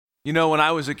You know, when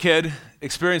I was a kid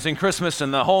experiencing Christmas in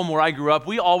the home where I grew up,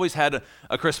 we always had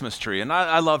a Christmas tree. And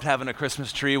I loved having a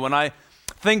Christmas tree. When I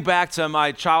think back to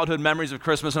my childhood memories of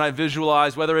Christmas and I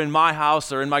visualize, whether in my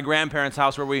house or in my grandparents'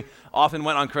 house where we often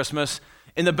went on Christmas,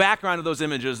 in the background of those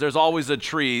images, there's always a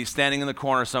tree standing in the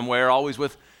corner somewhere, always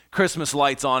with Christmas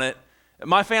lights on it.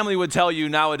 My family would tell you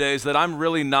nowadays that I'm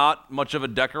really not much of a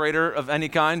decorator of any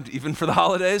kind, even for the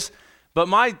holidays. But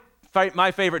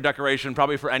my favorite decoration,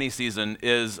 probably for any season,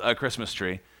 is a Christmas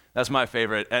tree. That's my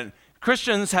favorite. And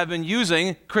Christians have been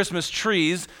using Christmas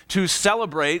trees to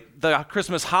celebrate the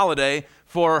Christmas holiday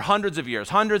for hundreds of years.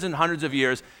 Hundreds and hundreds of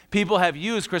years, people have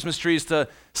used Christmas trees to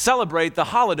celebrate the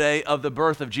holiday of the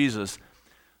birth of Jesus.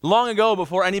 Long ago,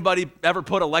 before anybody ever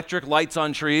put electric lights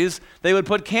on trees, they would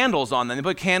put candles on them. They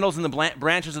put candles in the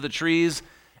branches of the trees,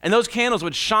 and those candles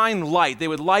would shine light. They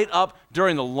would light up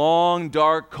during the long,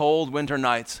 dark, cold winter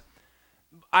nights.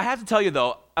 I have to tell you,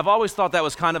 though, I've always thought that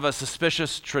was kind of a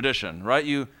suspicious tradition, right?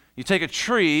 You take a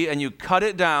tree and you cut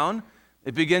it down,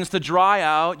 it begins to dry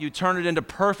out, you turn it into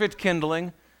perfect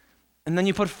kindling, and then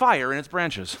you put fire in its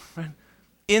branches, right?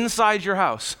 Inside your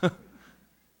house.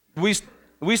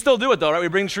 We still do it, though, right? We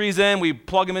bring trees in, we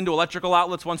plug them into electrical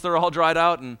outlets once they're all dried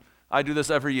out, and I do this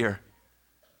every year.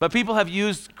 But people have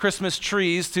used Christmas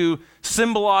trees to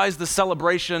symbolize the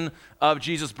celebration of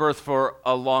Jesus' birth for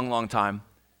a long, long time.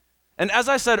 And as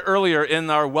I said earlier in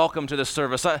our welcome to this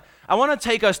service, I want to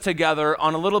take us together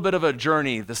on a little bit of a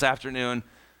journey this afternoon,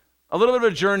 a little bit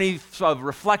of a journey of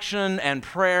reflection and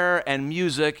prayer and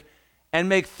music, and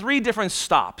make 3 different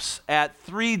stops at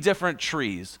 3 different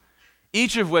trees,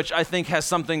 each of which I think has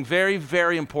something very,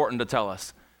 very important to tell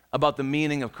us about the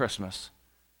meaning of Christmas.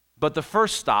 But the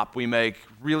first stop we make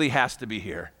really has to be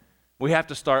here. We have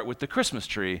to start with the Christmas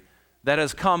tree that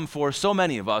has come for so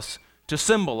many of us to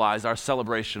symbolize our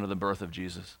celebration of the birth of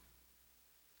Jesus.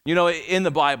 You know, in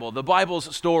the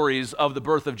Bible's stories of the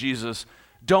birth of Jesus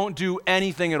don't do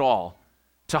anything at all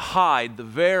to hide the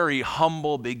very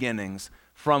humble beginnings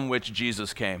from which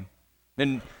Jesus came.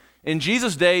 And in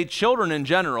Jesus' day, children in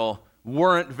general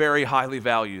weren't very highly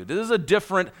valued. This is a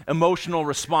different emotional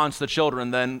response to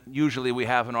children than usually we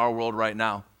have in our world right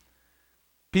now.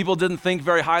 People didn't think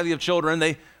very highly of children.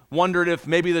 They wondered if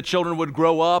maybe the children would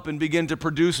grow up and begin to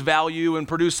produce value and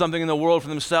produce something in the world for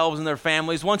themselves and their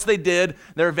families. Once they did,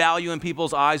 their value in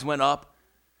people's eyes went up.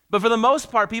 But for the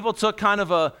most part, people took kind of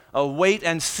a wait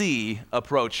and see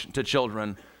approach to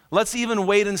children. Let's even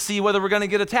wait and see whether we're going to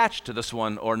get attached to this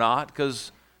one or not,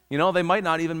 because, you know, they might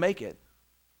not even make it.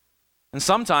 And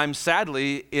sometimes,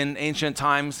 sadly, in ancient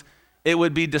times, it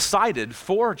would be decided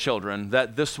for children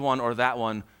that this one or that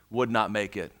one would not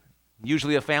make it.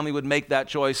 Usually a family would make that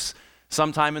choice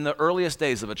sometime in the earliest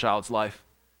days of a child's life.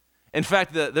 In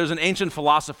fact, there's an ancient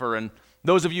philosopher, and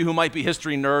those of you who might be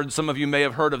history nerds, some of you may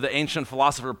have heard of the ancient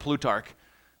philosopher Plutarch.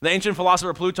 The ancient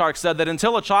philosopher Plutarch said that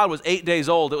until a child was 8 days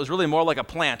old, it was really more like a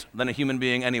plant than a human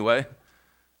being anyway. And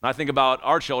I think about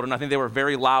our children, I think they were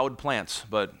very loud plants,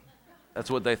 but that's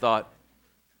what they thought.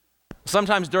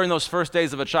 Sometimes during those first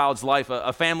days of a child's life,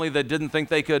 a family that didn't think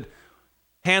they could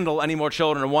handle any more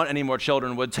children or want any more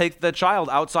children would take the child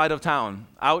outside of town,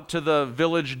 out to the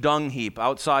village dung heap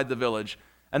outside the village,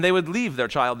 and they would leave their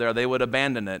child there. They would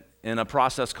abandon it in a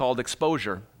process called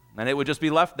exposure, and it would just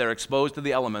be left there exposed to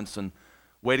the elements and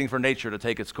waiting for nature to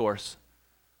take its course.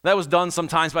 That was done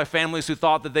sometimes by families who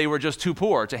thought that they were just too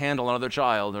poor to handle another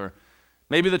child, or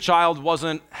maybe the child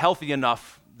wasn't healthy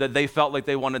enough that they felt like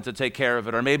they wanted to take care of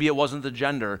it, or maybe it wasn't the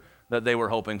gender that they were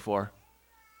hoping for.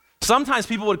 Sometimes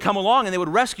people would come along and they would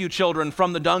rescue children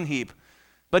from the dung heap.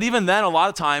 But even then, a lot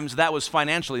of times, that was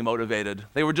financially motivated.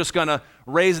 They were just going to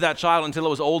raise that child until it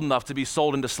was old enough to be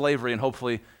sold into slavery, and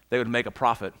hopefully they would make a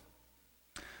profit.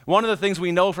 One of the things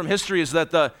we know from history is that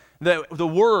the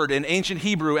word in ancient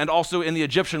Hebrew and also in the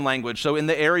Egyptian language, so in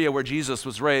the area where Jesus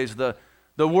was raised,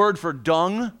 the word for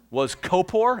dung was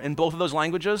kopor in both of those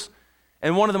languages.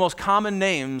 And one of the most common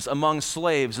names among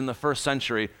slaves in the first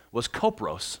century was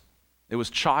kopros. It was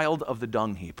child of the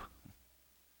dung heap.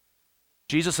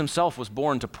 Jesus himself was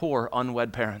born to poor,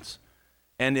 unwed parents.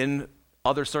 And in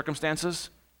other circumstances,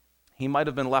 he might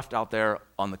have been left out there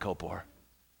on the kopor.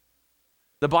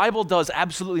 The Bible does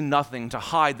absolutely nothing to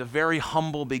hide the very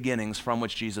humble beginnings from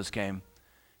which Jesus came.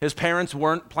 His parents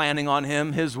weren't planning on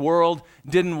him. His world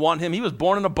didn't want him. He was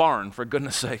born in a barn, for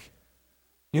goodness sake.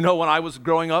 You know, when I was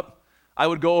growing up, I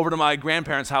would go over to my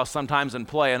grandparents' house sometimes and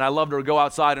play, and I loved to go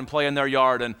outside and play in their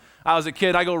yard. And I was a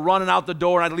kid, I'd go running out the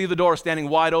door, and I'd leave the door standing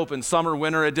wide open, summer,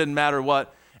 winter, it didn't matter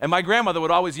what. And my grandmother would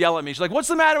always yell at me. She's like, "What's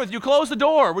the matter with you? Close the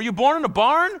door. Were you born in a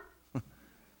barn?"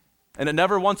 And it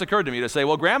never once occurred to me to say,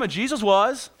 "Well, Grandma, Jesus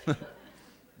was."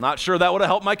 Not sure that would have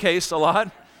helped my case a lot,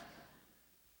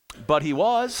 but he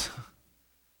was.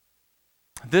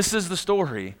 This is the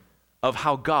story of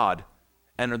how God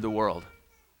entered the world.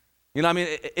 You know what I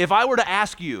mean? If I were to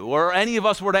ask you, or any of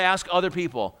us were to ask other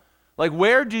people, like,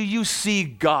 where do you see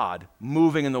God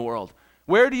moving in the world?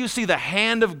 Where do you see the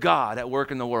hand of God at work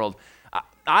in the world?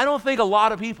 I don't think a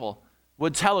lot of people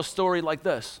would tell a story like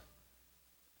this.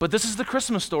 But this is the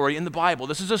Christmas story in the Bible.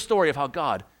 This is a story of how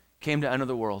God came to enter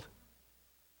the world.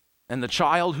 And the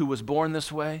child who was born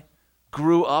this way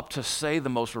grew up to say the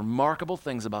most remarkable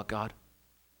things about God.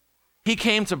 He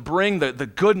came to bring the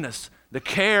goodness, the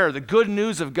care, the good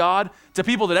news of God to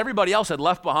people that everybody else had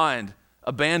left behind,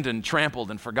 abandoned, trampled,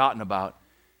 and forgotten about.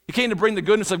 He came to bring the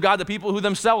goodness of God to people who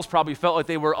themselves probably felt like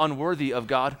they were unworthy of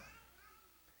God.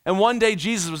 And one day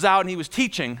Jesus was out and he was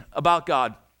teaching about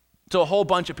God to a whole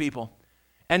bunch of people.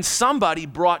 And somebody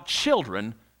brought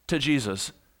children to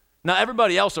Jesus. Now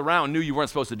everybody else around knew you weren't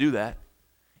supposed to do that.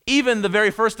 Even the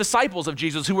very first disciples of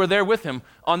Jesus who were there with him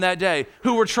on that day,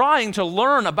 who were trying to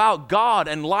learn about God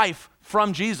and life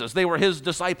from Jesus. They were his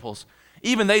disciples.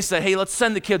 Even they said, hey, let's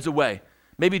send the kids away.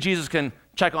 Maybe Jesus can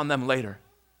check on them later.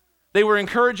 They were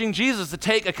encouraging Jesus to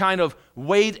take a kind of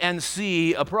wait and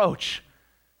see approach,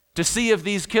 to see if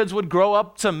these kids would grow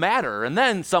up to matter, and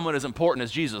then someone as important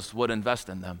as Jesus would invest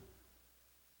in them.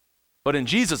 But in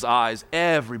Jesus' eyes,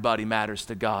 everybody matters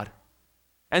to God.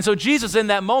 And so Jesus in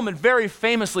that moment very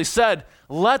famously said,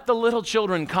 let the little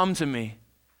children come to me.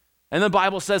 And the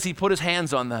Bible says he put his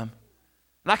hands on them.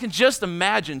 And I can just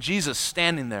imagine Jesus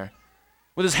standing there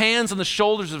with his hands on the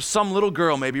shoulders of some little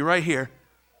girl, maybe right here.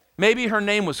 Maybe her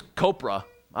name was Copra,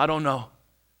 I don't know.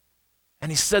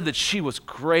 And he said that she was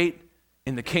great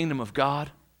in the kingdom of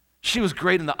God. She was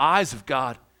great in the eyes of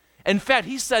God. In fact,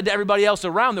 he said to everybody else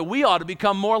around that we ought to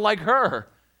become more like her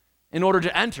in order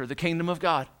to enter the kingdom of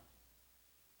God.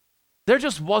 There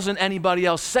just wasn't anybody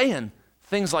else saying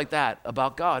things like that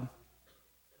about God.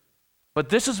 But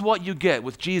this is what you get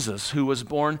with Jesus, who was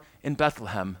born in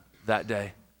Bethlehem that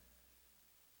day.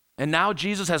 And now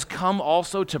Jesus has come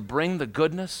also to bring the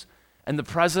goodness and the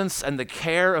presence and the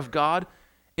care of God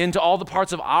into all the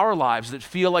parts of our lives that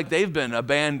feel like they've been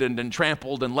abandoned and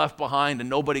trampled and left behind and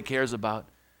nobody cares about.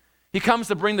 He comes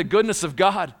to bring the goodness of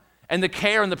God and the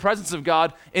care and the presence of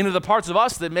God into the parts of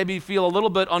us that maybe feel a little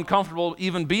bit uncomfortable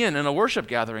even being in a worship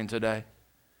gathering today.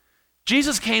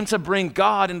 Jesus came to bring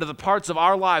God into the parts of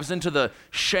our lives, into the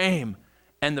shame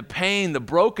and the pain, the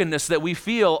brokenness that we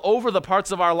feel over the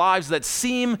parts of our lives that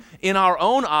seem in our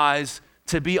own eyes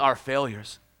to be our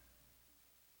failures.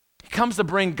 He comes to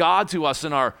bring God to us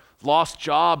in our lost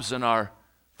jobs and our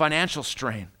financial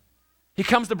strain. He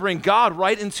comes to bring God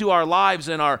right into our lives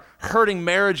and our hurting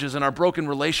marriages and our broken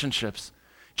relationships.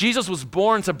 Jesus was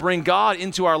born to bring God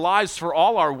into our lives for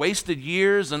all our wasted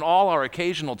years and all our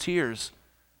occasional tears.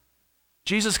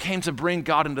 Jesus came to bring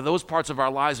God into those parts of our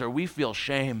lives where we feel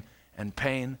shame and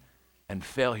pain and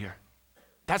failure.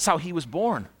 That's how he was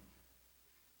born.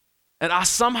 And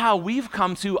somehow we've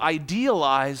come to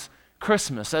idealize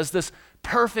Christmas as this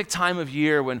perfect time of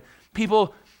year when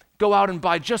people go out and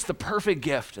buy just the perfect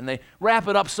gift and they wrap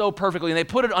it up so perfectly and they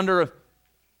put it under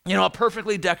a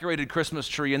perfectly decorated Christmas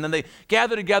tree, and then they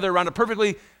gather together around a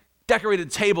perfectly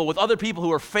decorated table with other people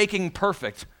who are faking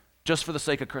perfect just for the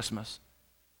sake of Christmas.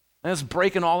 And it's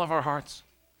breaking all of our hearts.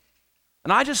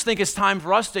 And I just think it's time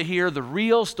for us to hear the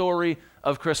real story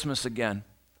of Christmas again.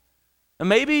 And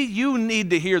maybe you need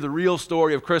to hear the real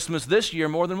story of Christmas this year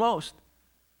more than most.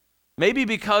 Maybe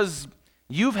because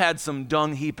you've had some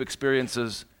dung heap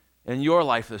experiences in your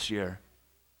life this year,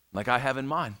 like I have in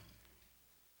mine.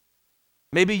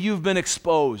 Maybe you've been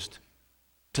exposed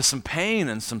to some pain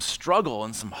and some struggle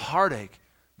and some heartache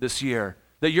this year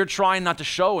that you're trying not to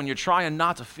show and you're trying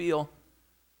not to feel.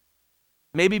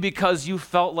 Maybe because you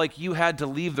felt like you had to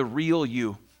leave the real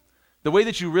you, the way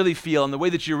that you really feel and the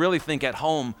way that you really think at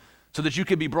home, so that you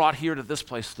could be brought here to this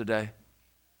place today.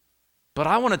 But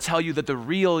I want to tell you that the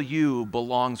real you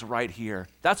belongs right here.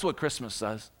 That's what Christmas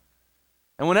says.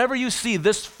 And whenever you see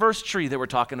this first tree that we're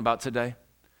talking about today,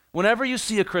 whenever you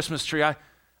see a Christmas tree, I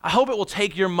hope it will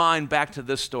take your mind back to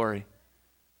this story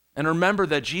and remember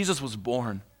that Jesus was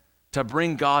born to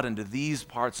bring God into these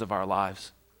parts of our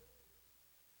lives.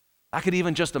 I could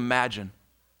even just imagine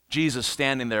Jesus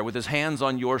standing there with his hands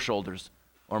on your shoulders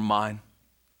or mine,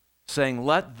 saying,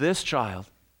 let this child,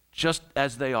 just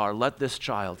as they are, let this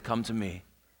child come to me.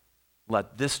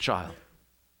 Let this child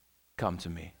come to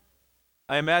me.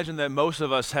 I imagine that most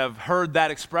of us have heard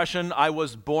that expression, I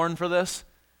was born for this.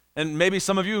 And maybe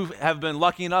some of you have been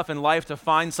lucky enough in life to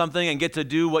find something and get to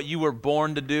do what you were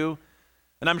born to do.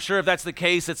 And I'm sure if that's the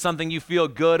case, it's something you feel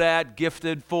good at,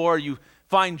 gifted for. You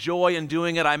find joy in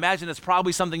doing it. I imagine it's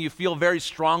probably something you feel very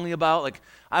strongly about. Like,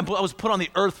 I was put on the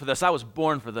earth for this. I was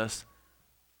born for this.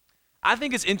 I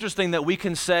think it's interesting that we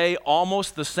can say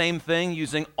almost the same thing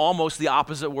using almost the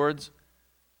opposite words.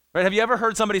 Right? Have you ever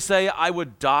heard somebody say, I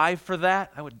would die for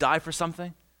that? I would die for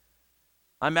something?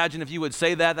 I imagine if you would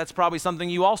say that, that's probably something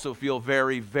you also feel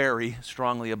very, very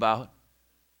strongly about.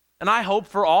 And I hope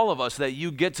for all of us that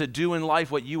you get to do in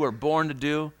life what you were born to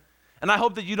do. And I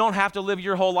hope that you don't have to live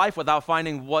your whole life without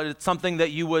finding what it's something that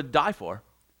you would die for.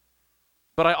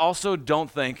 But I also don't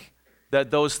think that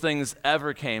those things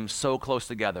ever came so close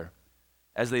together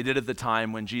as they did at the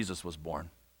time when Jesus was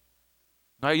born.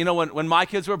 Now, you know, when my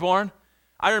kids were born,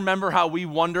 I remember how we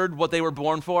wondered what they were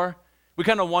born for. We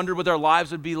kind of wondered what their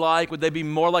lives would be like. Would they be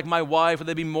more like my wife? Would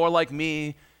they be more like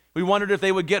me? We wondered if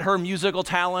they would get her musical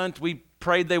talent. We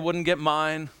prayed they wouldn't get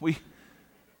mine. We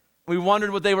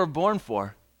wondered what they were born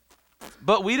for.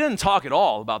 But we didn't talk at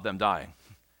all about them dying.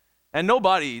 And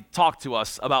nobody talked to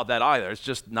us about that either. It's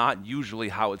just not usually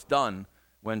how it's done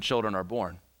when children are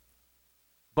born.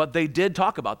 But they did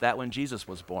talk about that when Jesus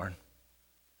was born.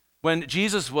 When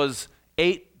Jesus was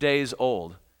 8 days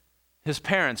old, his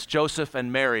parents, Joseph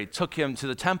and Mary, took him to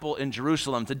the temple in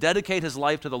Jerusalem to dedicate his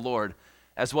life to the Lord,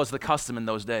 as was the custom in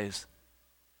those days.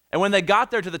 And when they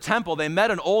got there to the temple, they met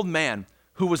an old man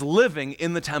who was living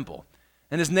in the temple.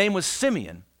 And his name was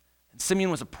Simeon. And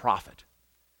Simeon was a prophet.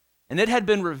 And it had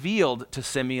been revealed to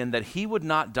Simeon that he would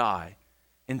not die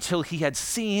until he had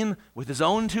seen with his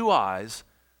own 2 eyes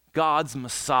God's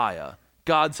Messiah,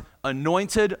 God's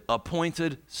anointed,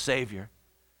 appointed Savior.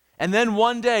 And then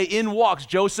one day in walks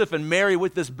Joseph and Mary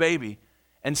with this baby.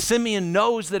 And Simeon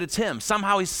knows that it's him.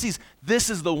 Somehow he sees this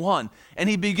is the one. And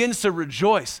he begins to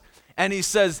rejoice. And he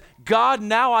says, God,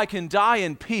 now I can die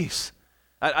in peace.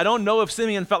 I don't know if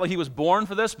Simeon felt like he was born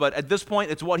for this, but at this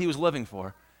point it's what he was living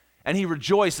for. And he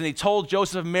rejoiced and he told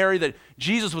Joseph and Mary that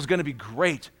Jesus was going to be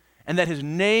great and that his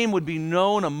name would be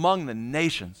known among the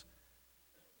nations.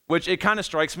 Which it kind of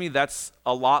strikes me that's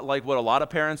a lot like what a lot of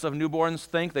parents of newborns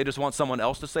think. They just want someone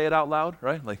else to say it out loud,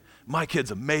 right? Like, my kid's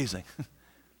amazing.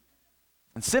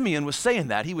 And Simeon was saying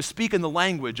that. He was speaking the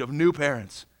language of new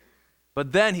parents.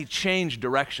 But then he changed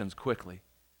directions quickly.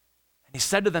 And he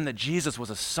said to them that Jesus was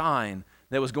a sign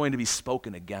that was going to be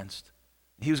spoken against.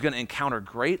 He was going to encounter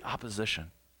great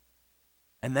opposition.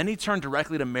 And then he turned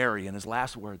directly to Mary in his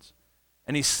last words.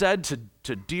 And he said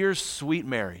to dear, sweet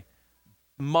Mary,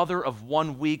 mother of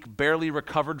 1 week, barely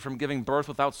recovered from giving birth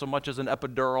without so much as an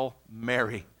epidural,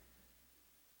 Mary.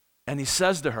 And he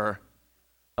says to her,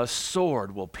 a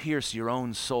sword will pierce your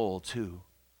own soul too.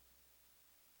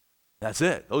 That's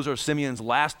it. Those are Simeon's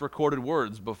last recorded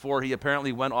words before he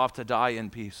apparently went off to die in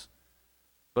peace.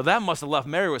 But that must have left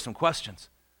Mary with some questions.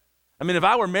 I mean, if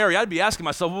I were Mary, I'd be asking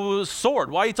myself, well, a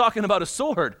sword? Why are you talking about a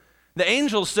sword? The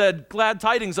angel said, glad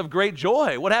tidings of great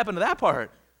joy. What happened to that part?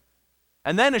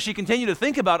 And then as she continued to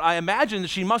think about it, I imagine that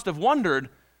she must have wondered,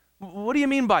 what do you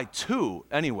mean by two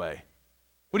anyway?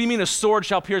 What do you mean a sword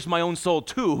shall pierce my own soul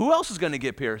too? Who else is going to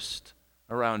get pierced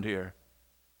around here?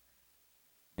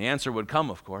 The answer would come,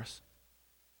 of course.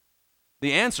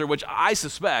 The answer, which I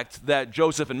suspect that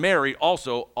Joseph and Mary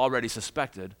also already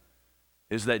suspected,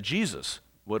 is that Jesus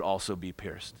would also be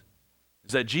pierced.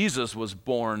 Is that Jesus was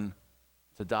born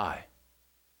to die.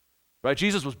 Right?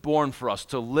 Jesus was born for us,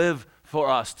 to live for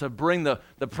us, to bring the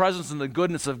presence and the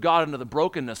goodness of God into the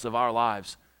brokenness of our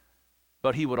lives.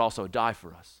 But he would also die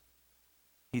for us.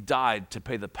 He died to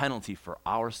pay the penalty for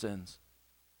our sins.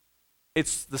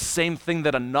 It's the same thing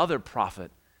that another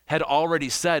prophet had already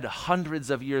said hundreds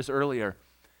of years earlier.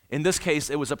 In this case,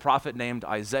 it was a prophet named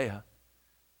Isaiah.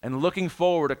 And looking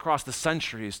forward across the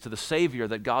centuries to the Savior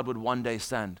that God would one day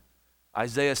send,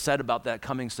 Isaiah said about that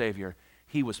coming Savior,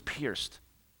 he was pierced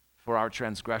for our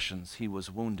transgressions. He was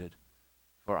wounded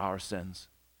for our sins.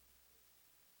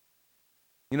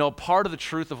 You know, part of the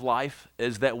truth of life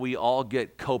is that we all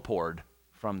get copored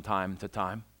from time to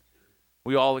time.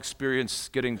 We all experience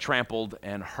getting trampled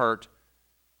and hurt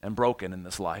and broken in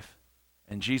this life.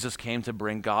 And Jesus came to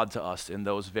bring God to us in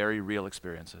those very real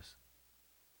experiences.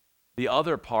 The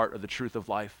other part of the truth of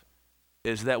life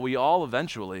is that we all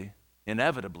eventually,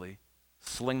 inevitably,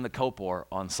 sling the copor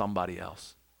on somebody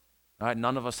else. All right?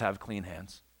 None of us have clean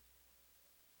hands.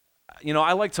 You know,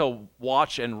 I like to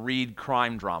watch and read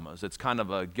crime dramas. It's kind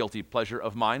of a guilty pleasure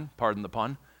of mine, pardon the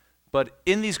pun. But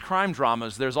in these crime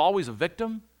dramas, there's always a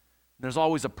victim, and there's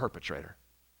always a perpetrator,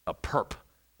 a perp,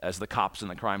 as the cops in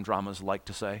the crime dramas like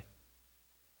to say.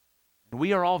 And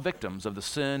we are all victims of the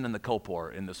sin and the copor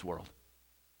in this world.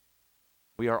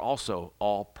 We are also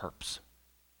all perps.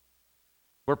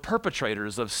 We're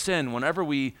perpetrators of sin whenever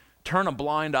we turn a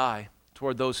blind eye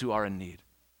toward those who are in need.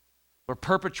 We're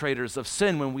perpetrators of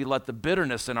sin when we let the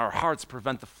bitterness in our hearts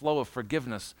prevent the flow of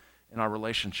forgiveness in our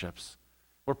relationships.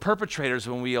 We're perpetrators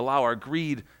when we allow our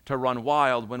greed to run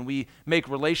wild, when we make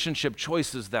relationship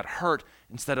choices that hurt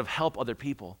instead of help other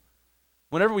people.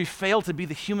 Whenever we fail to be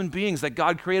the human beings that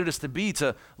God created us to be,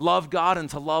 to love God and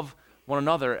to love one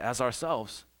another as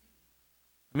ourselves.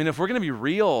 I mean, if we're going to be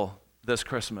real this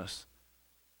Christmas,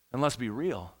 then let's be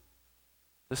real.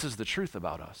 This is the truth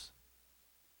about us.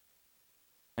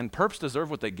 And perps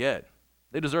deserve what they get.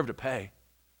 They deserve to pay.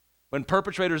 When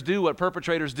perpetrators do what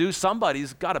perpetrators do,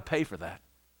 somebody's got to pay for that.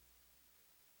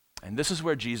 And this is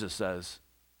where Jesus says,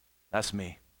 that's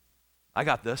me. I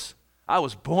got this. I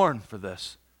was born for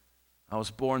this. I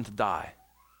was born to die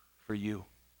for you.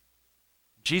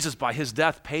 Jesus, by his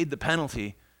death, paid the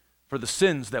penalty for the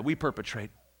sins that we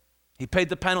perpetrate. He paid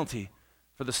the penalty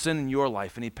for the sin in your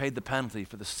life, and he paid the penalty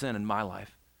for the sin in my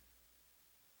life.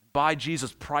 By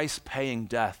Jesus' price-paying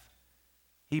death,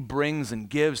 he brings and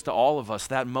gives to all of us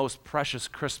that most precious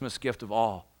Christmas gift of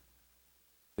all,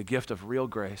 the gift of real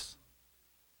grace,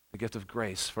 the gift of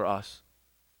grace for us.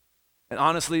 And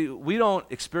honestly, we don't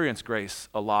experience grace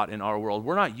a lot in our world.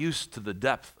 We're not used to the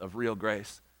depth of real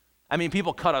grace. I mean,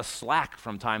 people cut us slack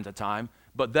from time to time,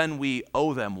 but then we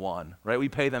owe them one, right? We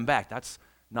pay them back. That's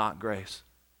not grace.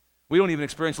 We don't even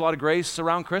experience a lot of grace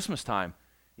around Christmas time.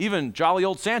 Even jolly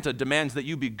old Santa demands that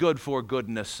you be good for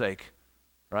goodness sake,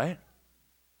 right?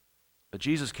 But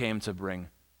Jesus came to bring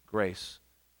grace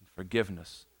and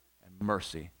forgiveness and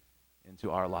mercy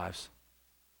into our lives.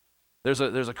 There's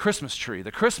a Christmas tree.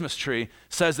 The Christmas tree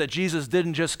says that Jesus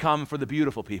didn't just come for the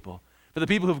beautiful people, for the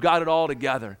people who've got it all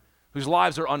together, whose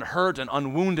lives are unhurt and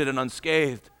unwounded and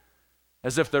unscathed,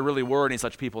 as if there really were any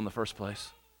such people in the first place.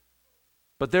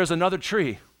 But there's another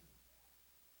tree.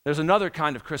 There's another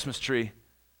kind of Christmas tree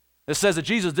that says that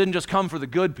Jesus didn't just come for the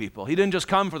good people. He didn't just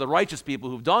come for the righteous people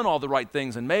who've done all the right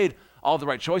things and made all the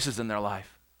right choices in their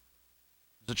life.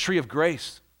 There's a tree of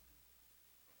grace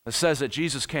that says that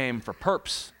Jesus came for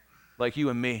perps like you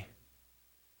and me.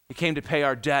 He came to pay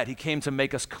our debt. He came to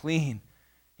make us clean.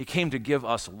 He came to give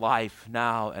us life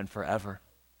now and forever.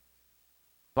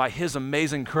 By his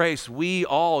amazing grace, we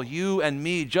all, you and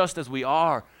me, just as we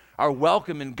are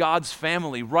welcome in God's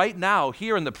family right now,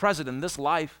 here in the present, in this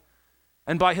life.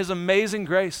 And by his amazing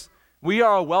grace, we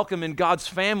are welcome in God's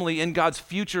family, in God's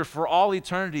future for all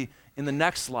eternity in the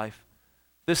next life.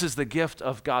 This is the gift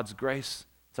of God's grace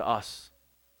to us.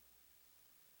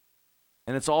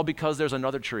 And it's all because there's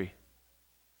another tree.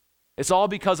 It's all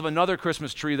because of another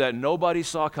Christmas tree that nobody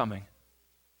saw coming.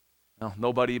 Well,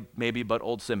 nobody maybe but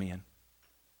old Simeon.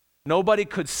 Nobody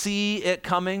could see it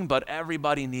coming, but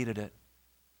everybody needed it.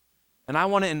 And I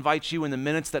want to invite you in the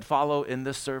minutes that follow in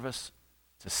this service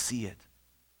to see it,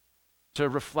 to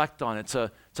reflect on it,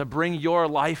 to bring your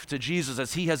life to Jesus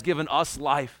as he has given us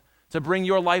life, to bring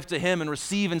your life to him and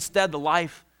receive instead the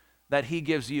life that he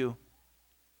gives you,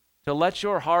 to let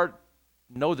your heart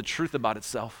know the truth about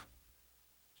itself,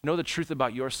 to know the truth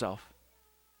about yourself,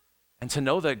 and to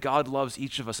know that God loves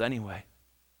each of us anyway,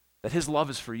 that his love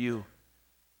is for you,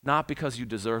 not because you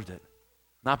deserved it,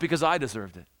 not because I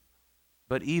deserved it,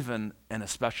 but even and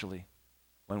especially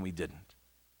when we didn't.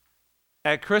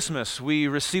 At Christmas, we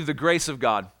receive the grace of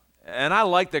God, and I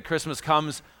like that Christmas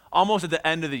comes almost at the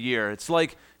end of the year. It's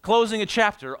like closing a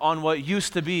chapter on what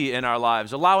used to be in our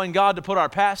lives, allowing God to put our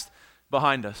past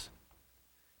behind us.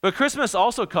 But Christmas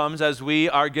also comes as we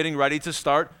are getting ready to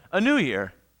start a new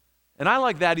year. And I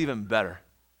like that even better,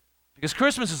 because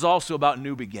Christmas is also about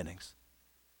new beginnings.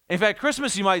 In fact,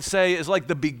 Christmas, you might say, is like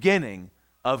the beginning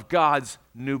of God's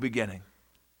new beginning.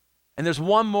 And there's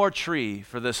one more tree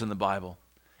for this in the Bible.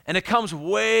 And it comes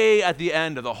way at the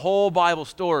end of the whole Bible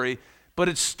story, but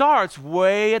it starts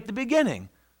way at the beginning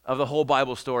of the whole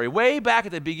Bible story. Way back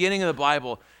at the beginning of the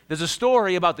Bible, there's a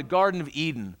story about the Garden of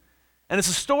Eden. And it's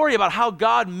a story about how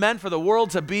God meant for the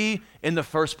world to be in the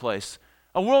first place.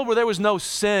 A world where there was no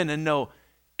sin and no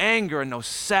anger and no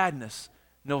sadness,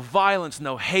 no violence,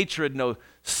 no hatred, no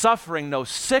suffering, no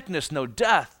sickness, no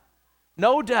death.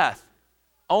 No death,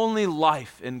 only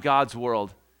life in God's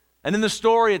world. And in the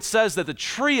story, it says that the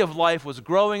tree of life was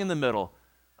growing in the middle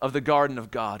of the garden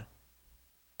of God.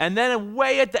 And then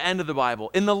way at the end of the Bible,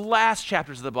 in the last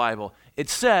chapters of the Bible, it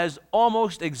says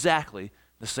almost exactly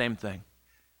the same thing.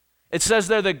 It says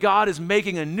there that God is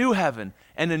making a new heaven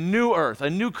and a new earth, a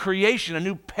new creation, a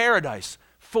new paradise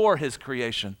for his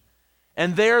creation.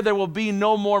 And there will be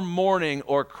no more mourning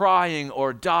or crying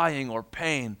or dying or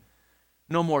pain.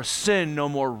 No more sin, no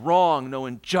more wrong, no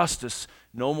injustice,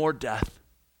 no more death.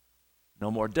 No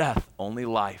more death, only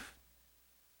life.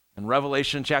 And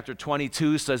Revelation chapter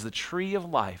 22 says the tree of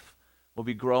life will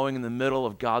be growing in the middle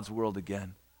of God's world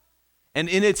again. And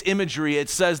in its imagery, it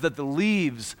says that the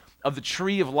leaves of the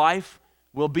tree of life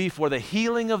will be for the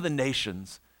healing of the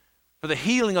nations, for the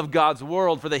healing of God's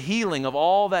world, for the healing of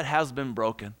all that has been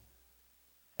broken.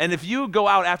 And if you go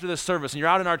out after this service and you're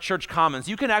out in our church commons,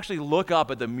 you can actually look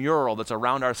up at the mural that's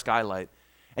around our skylight.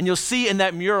 And you'll see in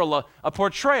that mural a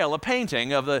portrayal, a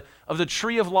painting of the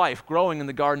tree of life growing in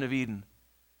the Garden of Eden.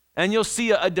 And you'll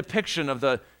see a depiction of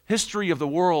the history of the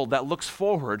world that looks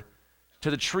forward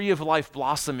to the tree of life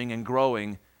blossoming and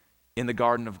growing in the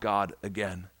garden of God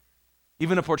again.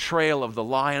 Even a portrayal of the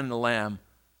lion and the lamb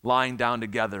lying down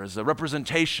together as a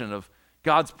representation of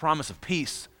God's promise of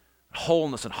peace,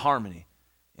 wholeness, and harmony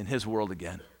in his world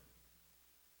again.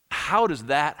 How does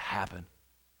that happen?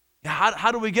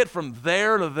 How do we get from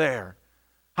there to there?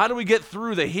 How do we get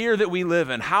through the here that we live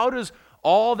in? How does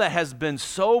all that has been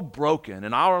so broken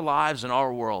in our lives and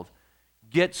our world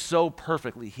get so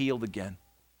perfectly healed again?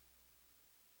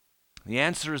 The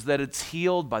answer is that it's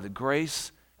healed by the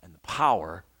grace and the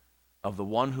power of the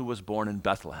one who was born in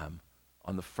Bethlehem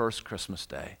on the first Christmas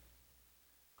day.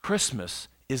 Christmas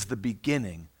is the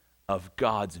beginning of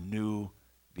God's new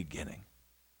beginning.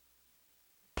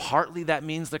 Partly that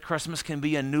means that Christmas can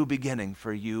be a new beginning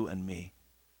for you and me.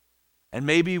 And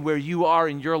maybe where you are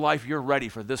in your life, you're ready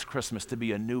for this Christmas to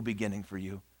be a new beginning for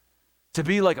you, to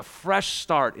be like a fresh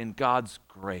start in God's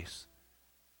grace.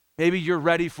 Maybe you're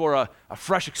ready for a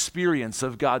fresh experience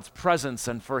of God's presence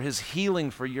and for his healing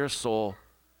for your soul.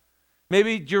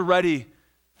 Maybe you're ready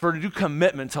for a new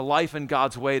commitment to life in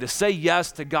God's way, to say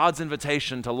yes to God's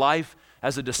invitation to life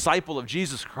as a disciple of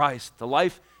Jesus Christ, to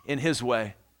life in his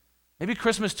way. Maybe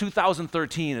Christmas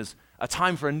 2013 is a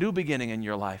time for a new beginning in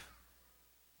your life.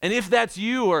 And if that's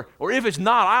you, or if it's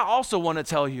not, I also want to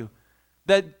tell you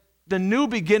that the new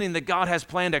beginning that God has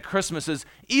planned at Christmas is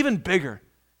even bigger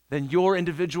than your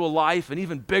individual life and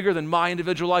even bigger than my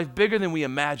individual life, bigger than we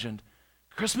imagined.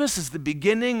 Christmas is the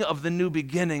beginning of the new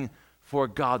beginning for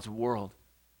God's world.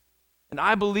 And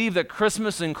I believe that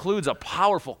Christmas includes a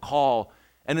powerful call,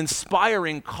 an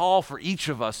inspiring call for each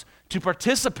of us to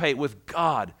participate with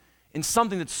God in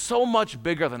something that's so much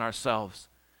bigger than ourselves.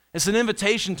 It's an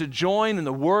invitation to join in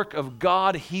the work of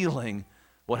God healing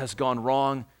what has gone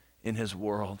wrong in his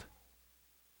world.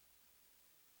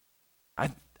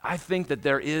 I think that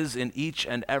there is in each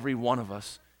and every one of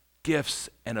us gifts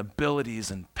and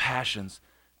abilities and passions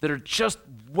that are just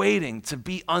waiting to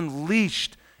be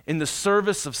unleashed in the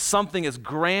service of something as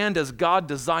grand as God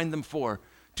designed them for,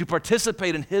 to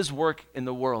participate in his work in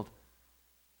the world.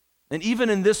 And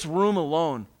even in this room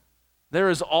alone,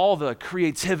 there is all the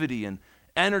creativity and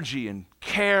energy and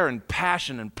care and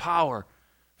passion and power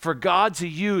for God to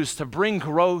use to bring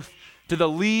growth to the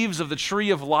leaves of the tree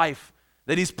of life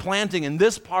that he's planting in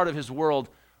this part of his world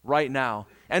right now.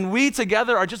 And we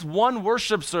together are just one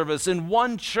worship service in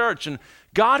one church, and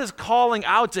God is calling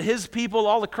out to his people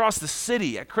all across the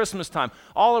city at Christmas time,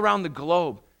 all around the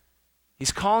globe.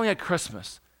 He's calling at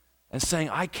Christmas and saying,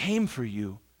 I came for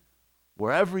you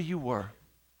wherever you were.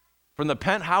 From the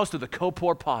penthouse to the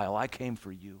Copor pile, I came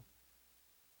for you.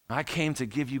 I came to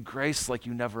give you grace like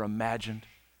you never imagined,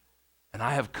 and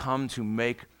I have come to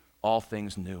make all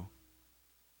things new.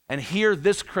 And here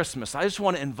this Christmas, I just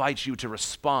want to invite you to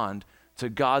respond to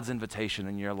God's invitation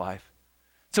in your life.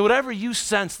 So whatever you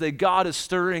sense that God is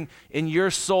stirring in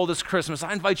your soul this Christmas,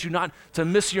 I invite you not to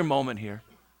miss your moment here,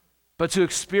 but to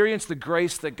experience the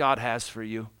grace that God has for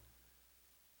you,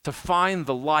 to find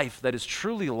the life that is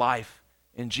truly life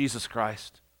in Jesus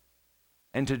Christ,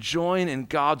 and to join in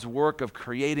God's work of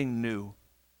creating new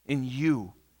in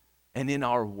you and in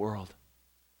our world.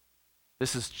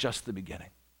 This is just the beginning.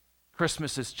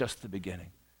 Christmas is just the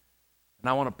beginning. And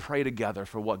I want to pray together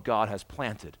for what God has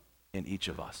planted in each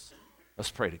of us.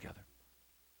 Let's pray together.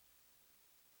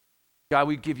 God,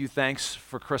 we give you thanks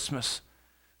for Christmas,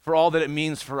 for all that it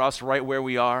means for us right where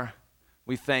we are.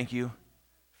 We thank you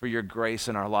for your grace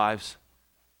in our lives,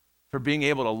 for being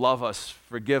able to love us,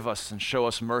 forgive us, and show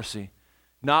us mercy,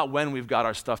 not when we've got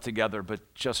our stuff together,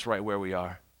 but just right where we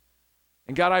are.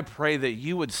 And God, I pray that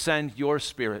you would send your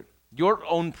Spirit, your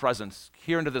own presence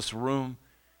here into this room,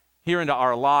 here into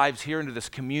our lives, here into this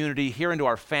community, here into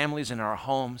our families and our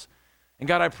homes. And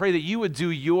God, I pray that you would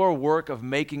do your work of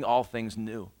making all things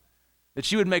new,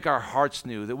 that you would make our hearts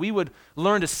new, that we would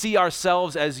learn to see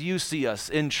ourselves as you see us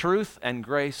in truth and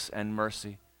grace and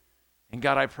mercy. And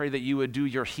God, I pray that you would do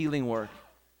your healing work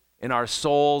in our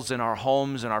souls, in our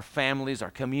homes, in our families, our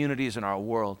communities, and our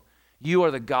world. You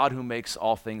are the God who makes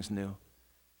all things new.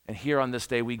 And here on this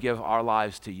day, we give our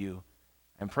lives to you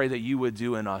and pray that you would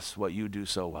do in us what you do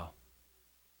so well.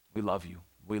 We love you.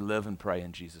 We live and pray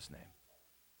in Jesus' name.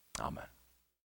 Amen.